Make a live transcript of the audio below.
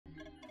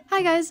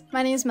Hi guys,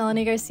 my name is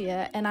Melanie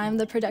Garcia and I'm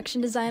the production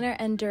designer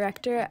and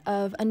director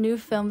of a new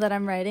film that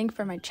I'm writing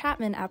for my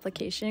Chapman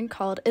application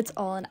called It's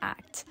All an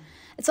Act.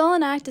 It's All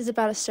an Act is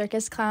about a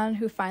circus clown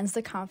who finds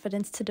the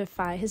confidence to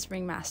defy his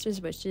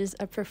ringmaster's wishes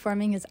of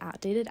performing his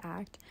outdated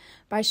act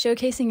by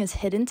showcasing his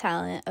hidden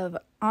talent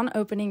on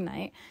opening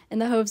night in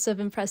the hopes of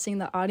impressing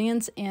the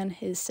audience and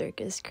his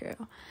circus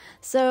crew.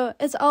 So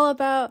it's all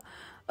about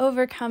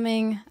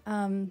overcoming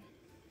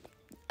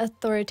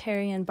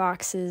authoritarian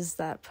boxes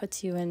that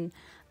puts you in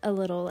a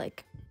little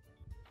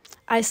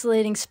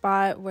isolating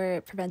spot where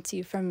it prevents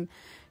you from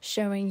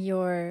showing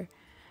your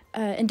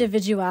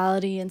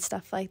individuality and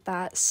stuff like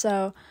that.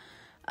 So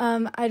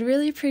I'd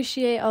really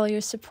appreciate all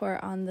your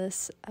support on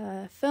this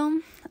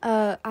film.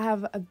 I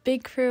have a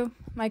big crew.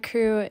 My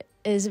crew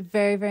is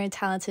very, very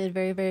talented,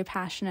 very, very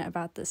passionate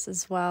about this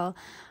as well.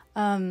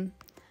 I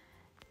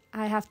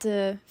have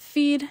to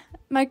feed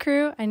my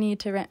crew. I need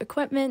to rent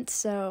equipment,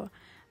 so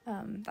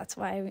that's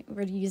why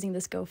we're using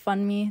this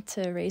GoFundMe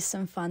to raise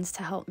some funds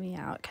to help me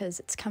out, because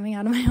it's coming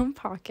out of my own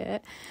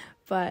pocket.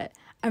 But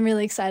I'm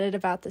really excited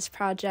about this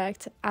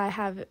project. I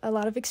have a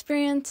lot of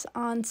experience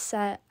on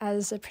set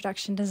as a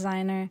production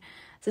designer.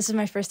 This is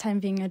my first time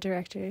being a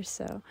director,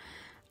 so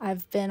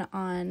I've been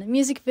on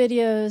music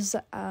videos.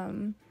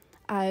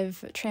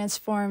 I've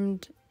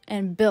transformed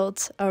and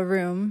built a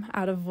room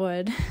out of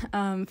wood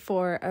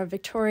for a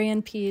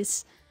Victorian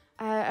piece.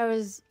 I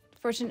was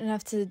fortunate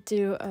enough to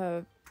do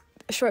a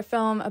short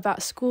film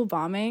about school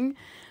bombing,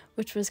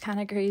 which was kind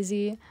of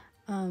crazy.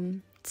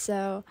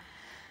 So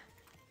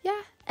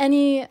yeah,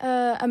 any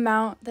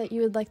amount that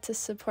you would like to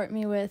support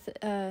me with,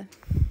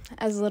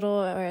 as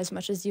little or as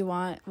much as you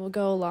want, will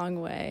go a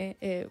long way.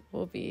 It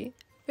will be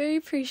very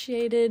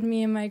appreciated.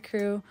 Me and my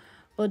crew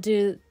will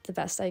do the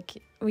best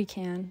we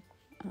can.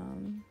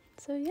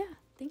 So yeah,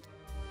 thank you.